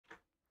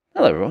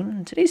Hello everyone,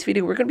 in today's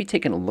video we're going to be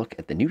taking a look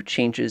at the new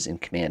changes in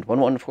Command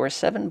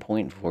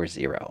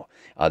 1147.40.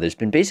 There's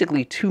been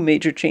basically two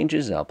major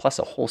changes, plus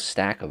a whole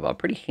stack of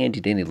pretty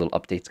handy-dandy little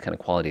updates, kind of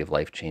quality of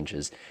life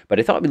changes. But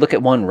I thought we'd look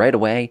at one right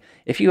away.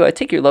 If you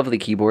take your lovely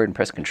keyboard and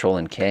press Control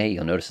and K,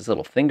 you'll notice this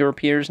little finger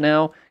appears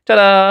now.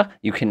 Ta-da!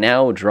 You can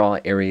now draw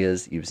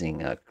areas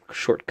using a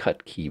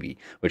shortcut key,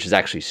 which is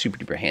actually super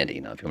duper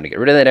handy. Now, if you want to get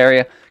rid of that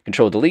area,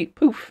 Control Delete,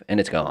 poof, and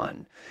it's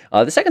gone.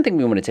 The second thing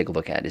we want to take a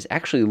look at is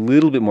actually a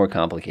little bit more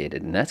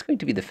complicated, and that's going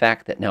to be the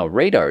fact that now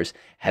radars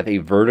have a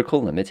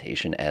vertical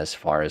limitation as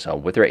far as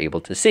what they're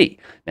able to see.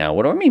 Now,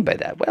 what do I mean by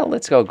that? Well,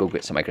 let's go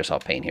get some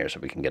Microsoft Paint here so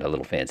we can get a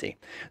little fancy.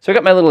 So I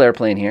got my little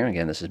airplane here.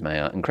 Again, this is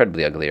my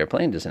incredibly ugly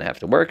airplane. It doesn't have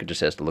to work. It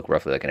just has to look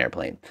roughly like an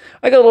airplane.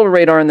 I got a little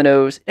radar in the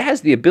nose. It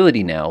has the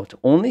ability now to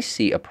only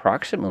see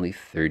approximately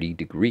 30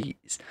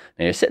 degrees.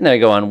 Now you're sitting there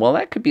going, well,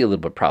 that could be a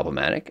little bit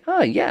problematic.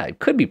 Yeah, it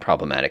could be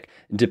problematic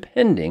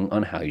depending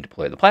on how you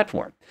deploy the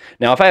platform.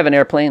 Now, if I have an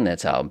airplane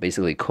that's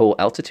basically cold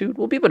altitude,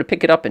 we'll be able to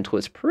pick it up until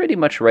it's pretty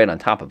much right on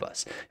top of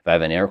us. If I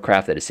have an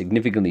aircraft that is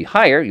significantly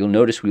higher, you'll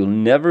notice we'll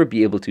never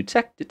be able to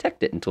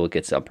detect it until it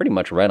gets pretty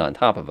much right on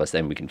top of us,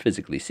 then we can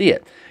physically see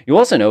it. You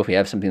also know if we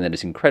have something that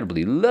is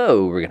incredibly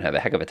low, we're going to have a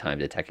heck of a time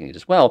detecting it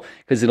as well,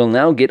 because it'll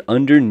now get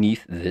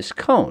underneath this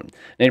cone.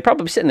 Now, you're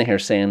probably sitting there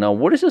saying, now,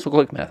 what does this look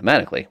like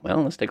mathematically?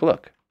 Well, let's take a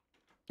look.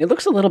 It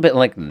looks a little bit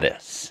like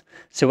this.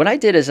 So what I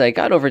did is I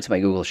got over to my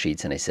Google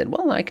Sheets and I said,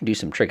 well, I can do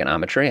some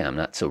trigonometry. I'm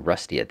not so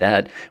rusty at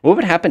that. What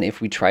would happen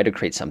if we try to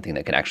create something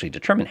that could actually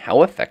determine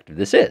how effective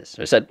this is?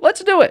 So I said,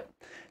 let's do it.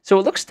 So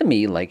it looks to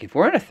me like if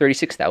we're at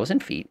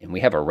 36,000 feet and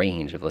we have a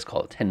range of, let's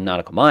call it 10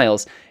 nautical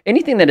miles,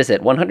 anything that is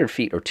at 100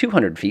 feet or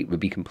 200 feet would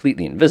be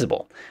completely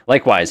invisible.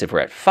 Likewise, if we're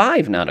at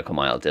 5 nautical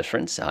mile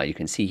difference, you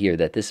can see here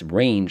that this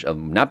range of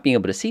not being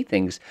able to see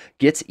things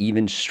gets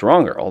even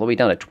stronger. All the way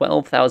down at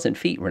 12,000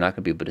 feet, we're not going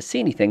to be able to see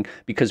anything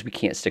because we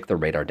can't stick the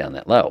radar down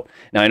that low.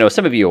 Now, I know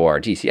some of you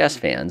are DCS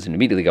fans and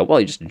immediately go,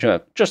 well, you just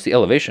adjust the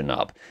elevation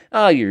knob.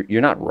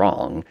 You're not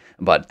wrong,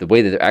 but the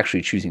way that they're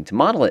actually choosing to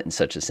model it in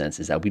such a sense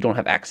is that we don't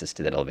have access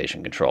to that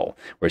elevation control.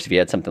 Whereas if you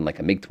had something like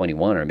a MiG-21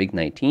 or a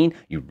MiG-19,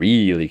 you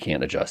really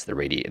can't adjust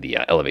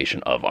the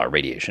elevation of our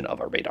radiation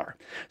of our radar.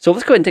 So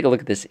let's go ahead and take a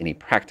look at this in a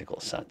practical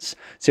sense.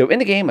 So in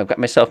the game, I've got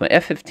myself my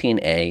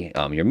F-15A.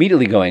 You're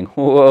immediately going,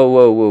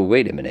 whoa,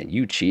 wait a minute,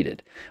 you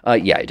cheated.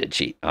 Yeah, I did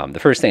cheat. The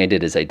first thing I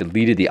did is I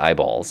deleted the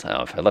eyeballs.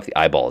 If I left the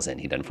eyeballs in,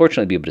 he'd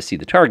unfortunately be able to see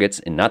the targets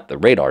and not the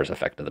radar's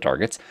effect of the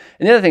targets.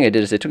 And the other thing I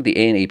did is I took the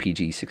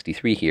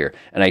AN/APG-63 here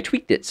and I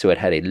tweaked it so it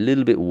had a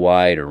little bit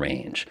wider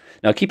range.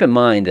 Now keep in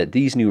mind that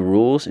these new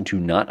rules do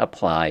not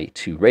apply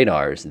to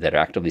radars that are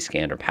actively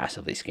scanned or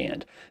passively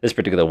scanned. This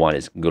particular one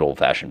is good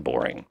old-fashioned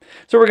boring.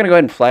 So we're going to go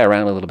ahead and fly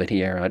around a little bit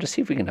here. Just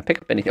see if we can pick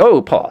up anything.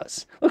 Oh,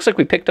 pause. Looks like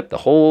we picked up the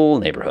whole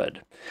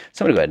neighborhood.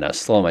 So I'm going to go ahead and now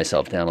slow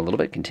myself down a little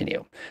bit.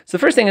 Continue. So the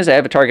first thing is I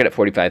have a target at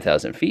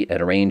 45,000 feet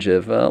at a range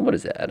of, what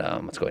is that?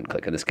 Let's go ahead and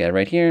click on this guy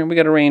right here. We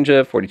got a range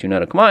of 42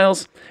 nautical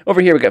miles. Over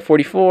here we got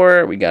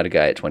 44. We got a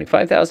guy at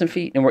 25,000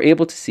 feet, and we're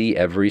able to see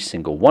every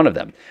single one of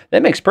them.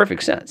 That makes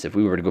perfect sense. If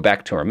we were to go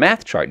back to our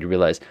math chart, you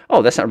realize,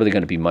 oh, that's not really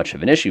going to be much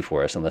of an issue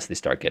for us unless they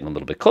start getting a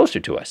little bit closer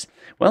to us.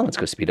 Well, let's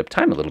go speed up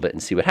time a little bit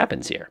and see what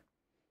happens here.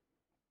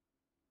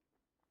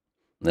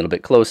 A little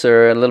bit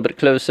closer, a little bit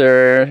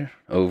closer,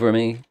 over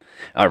me.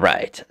 All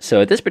right,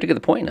 so at this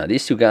particular point now,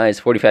 these two guys,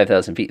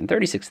 45,000 feet and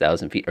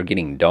 36,000 feet, are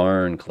getting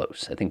darn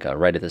close. I think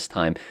right at this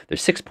time, they're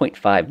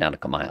 6.5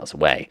 nautical miles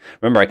away.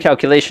 Remember, our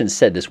calculations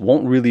said this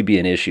won't really be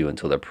an issue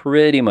until they're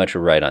pretty much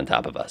right on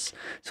top of us.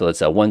 So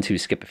let's 1, 2,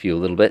 skip a few a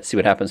little bit, see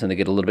what happens when they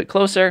get a little bit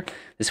closer.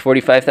 This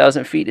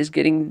 45,000 feet is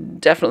getting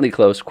definitely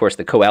close. Of course,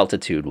 the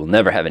co-altitude will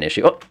never have an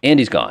issue. Oh, and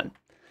he's gone.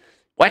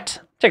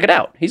 What? Check it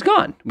out. He's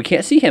gone. We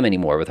can't see him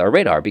anymore with our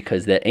radar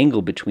because that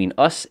angle between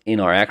us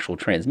in our actual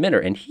transmitter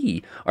and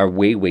he are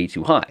way, way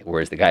too high.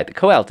 Whereas the guy at the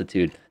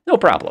co-altitude, no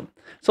problem.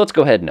 So let's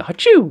go ahead and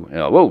achoo.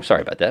 Whoa,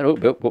 sorry about that.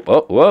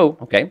 Whoa.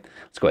 Okay.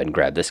 Let's go ahead and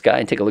grab this guy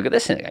and take a look at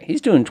this guy.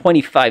 He's doing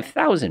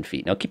 25,000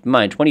 feet. Now keep in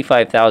mind,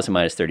 25,000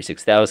 minus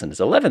 36,000 is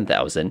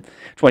 11,000.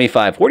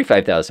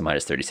 45,000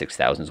 minus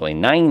 36,000 is only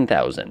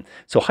 9,000.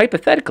 So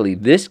hypothetically,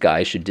 this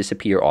guy should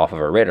disappear off of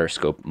our radar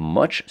scope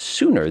much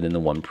sooner than the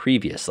one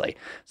previously.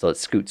 So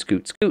let's scoot,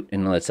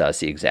 and let's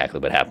see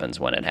exactly what happens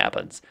when it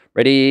happens.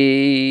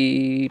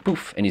 Ready?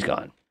 Poof, and he's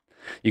gone.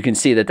 You can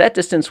see that that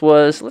distance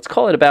was, let's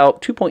call it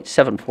about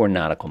 2.74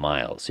 nautical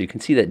miles. So you can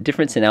see that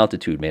difference in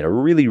altitude made a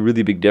really,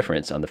 really big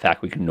difference on the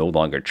fact we can no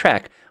longer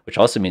track, which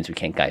also means we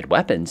can't guide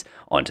weapons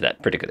onto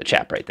that particular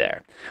chap right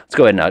there. Let's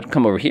go ahead and now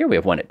come over here. We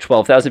have one at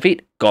 12,000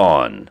 feet.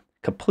 Gone.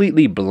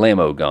 Completely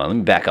blammo gone. Let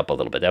me back up a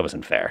little bit. That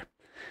wasn't fair.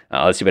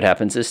 Let's see what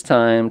happens this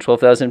time.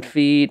 12,000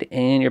 feet,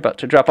 and you're about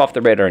to drop off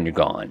the radar, and you're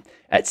gone.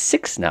 At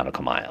 6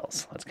 nautical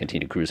miles. Let's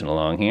continue cruising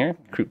along here.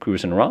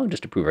 Cruising along,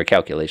 just to prove our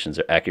calculations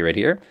are accurate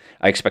here.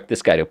 I expect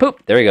this guy to,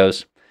 poop, there he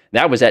goes.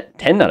 That was at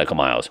 10 nautical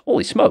miles.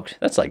 Holy smokes,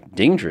 that's like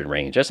danger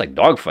range. That's like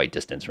dogfight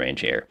distance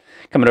range here.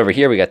 Coming over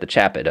here, we got the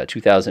chap at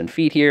 2,000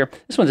 feet here.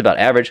 This one's about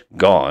average,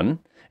 gone.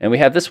 And we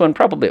have this one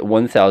probably at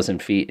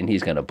 1,000 feet, and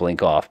he's going to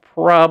blink off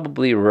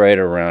probably right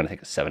around, I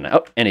think, 7.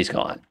 Oh, and he's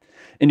gone.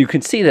 And you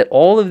can see that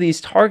all of these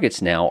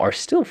targets now are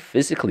still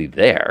physically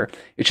there.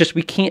 It's just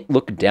we can't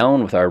look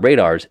down with our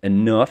radars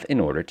enough in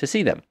order to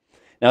see them.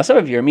 Now, some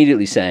of you are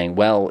immediately saying,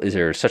 well, is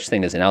there such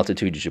thing as an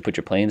altitude you should put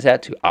your planes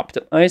at to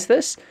optimize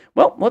this?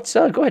 Well, let's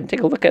go ahead and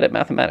take a look at it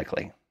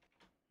mathematically.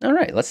 All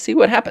right, let's see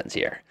what happens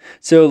here.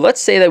 So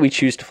let's say that we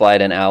choose to fly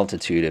at an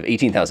altitude of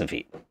 18,000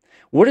 feet.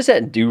 What does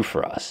that do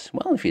for us?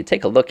 Well, if you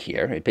take a look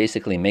here, it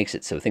basically makes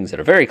it so things that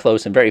are very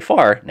close and very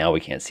far, now we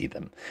can't see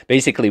them.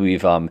 Basically,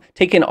 we've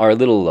taken our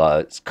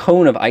little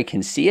cone of I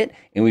can see it,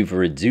 and we've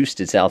reduced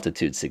its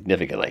altitude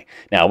significantly.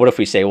 Now, what if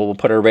we say, well, we'll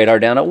put our radar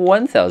down at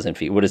 1,000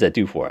 feet? What does that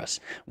do for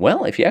us?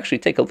 Well, if you actually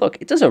take a look,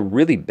 it does a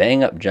really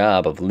bang-up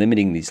job of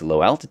limiting these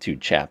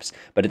low-altitude chaps,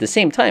 but at the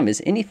same time,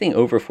 is anything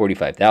over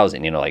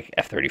 45,000, like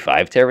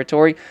F-35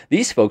 territory,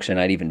 these folks are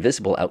not even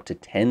visible out to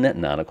 10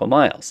 nautical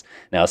miles.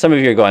 Now, some of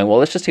you are going, well,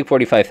 let's just take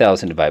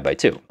 45,000 divided by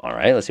 2. All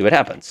right, let's see what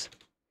happens.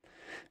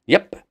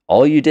 Yep,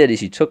 all you did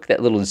is you took that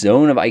little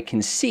zone of I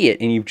can see it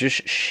and you've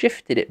just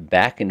shifted it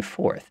back and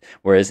forth.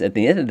 Whereas at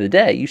the end of the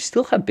day, you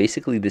still have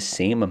basically the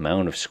same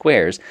amount of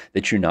squares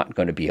that you're not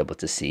going to be able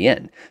to see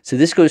in. So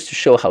this goes to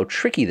show how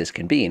tricky this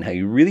can be and how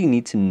you really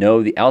need to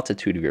know the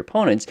altitude of your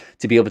opponents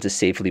to be able to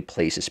safely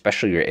place,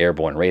 especially your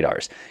airborne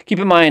radars. Keep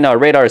in mind,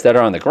 radars that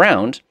are on the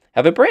ground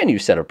have a brand new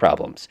set of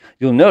problems.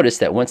 You'll notice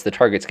that once the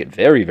targets get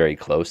very, very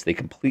close, they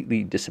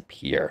completely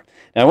disappear.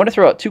 Now, I want to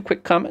throw out 2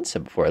 quick comments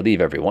before I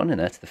leave everyone, and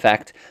that's the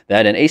fact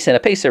that an ACE and a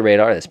PACER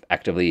radar, that's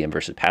actively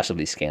versus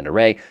passively scanned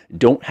array,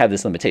 don't have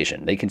this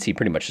limitation. They can see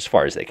pretty much as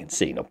far as they can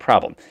see, no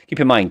problem. Keep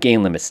in mind,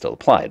 gain limits still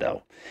apply,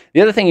 though.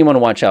 The other thing you want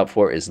to watch out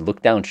for is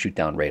look-down,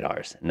 shoot-down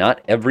radars. Not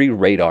every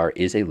radar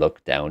is a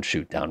look-down,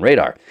 shoot-down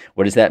radar.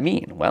 What does that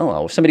mean?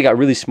 Well, somebody got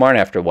really smart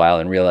after a while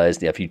and realized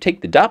that if you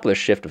take the Doppler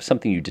shift of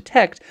something you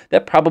detect,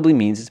 that probably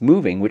means it's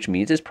moving, which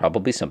means it's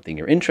probably something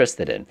you're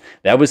interested in.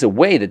 That was a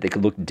way that they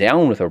could look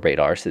down with a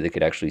radar so they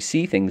could actually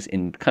see things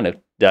and kind of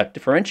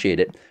differentiate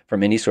it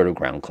from any sort of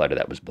ground clutter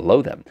that was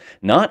below them.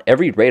 Not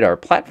every radar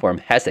platform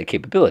has that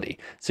capability.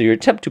 So your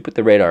attempt to put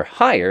the radar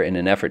higher in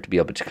an effort to be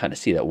able to kind of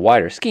see that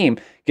wider scheme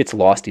gets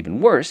lost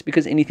even worse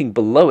because anything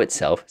below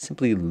itself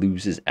simply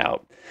loses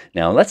out.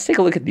 Now let's take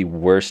a look at the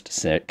worst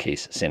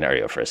case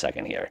scenario for a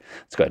second here.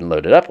 Let's go ahead and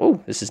load it up.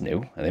 Oh, this is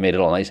new. They made it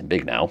all nice and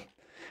big now.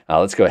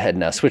 Let's go ahead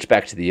and switch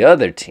back to the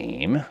other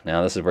team.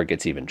 Now this is where it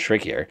gets even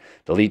trickier.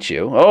 Delete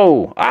you.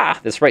 Oh,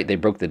 that's right. They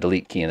broke the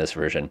delete key in this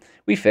version.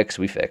 We fix.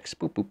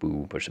 Boop, boop,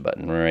 boop. Push the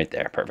button right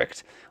there.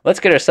 Perfect.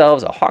 Let's get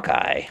ourselves a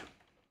Hawkeye.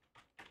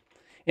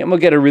 And we'll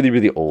get a really,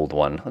 really old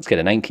one. Let's get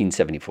a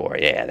 1974.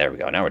 Yeah, there we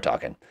go. Now we're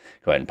talking.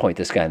 Go ahead and point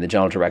this guy in the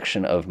general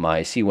direction of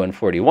my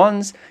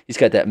C-141s. He's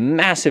got that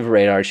massive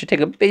radar. It should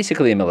take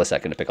basically a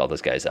millisecond to pick all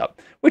those guys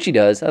up, which he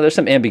does. There's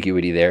some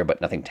ambiguity there, but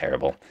nothing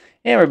terrible.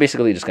 And we're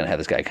basically just going to have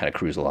this guy kind of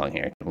cruise along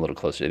here, a little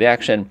closer to the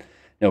action.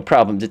 No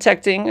problem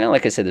detecting.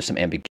 Like I said, there's some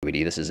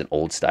ambiguity. This is an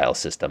old style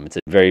system. It's a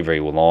very,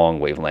 very long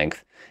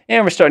wavelength.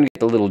 And we're starting to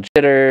get the little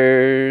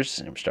jitters.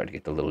 And we're starting to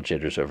get the little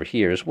jitters over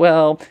here as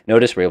well.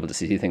 Notice we're able to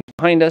see things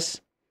behind us.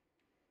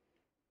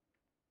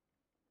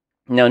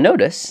 Now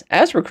notice,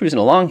 as we're cruising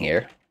along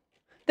here,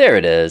 there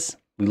it is.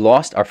 We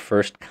lost our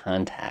first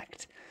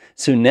contact.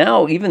 So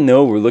now, even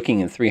though we're looking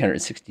in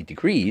 360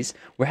 degrees,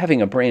 we're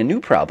having a brand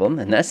new problem,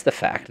 and that's the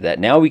fact that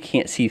now we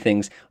can't see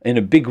things in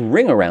a big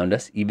ring around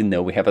us, even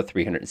though we have a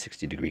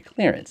 360 degree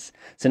clearance.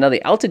 So now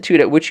the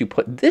altitude at which you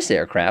put this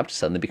aircraft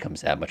suddenly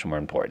becomes that much more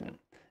important.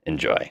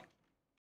 Enjoy.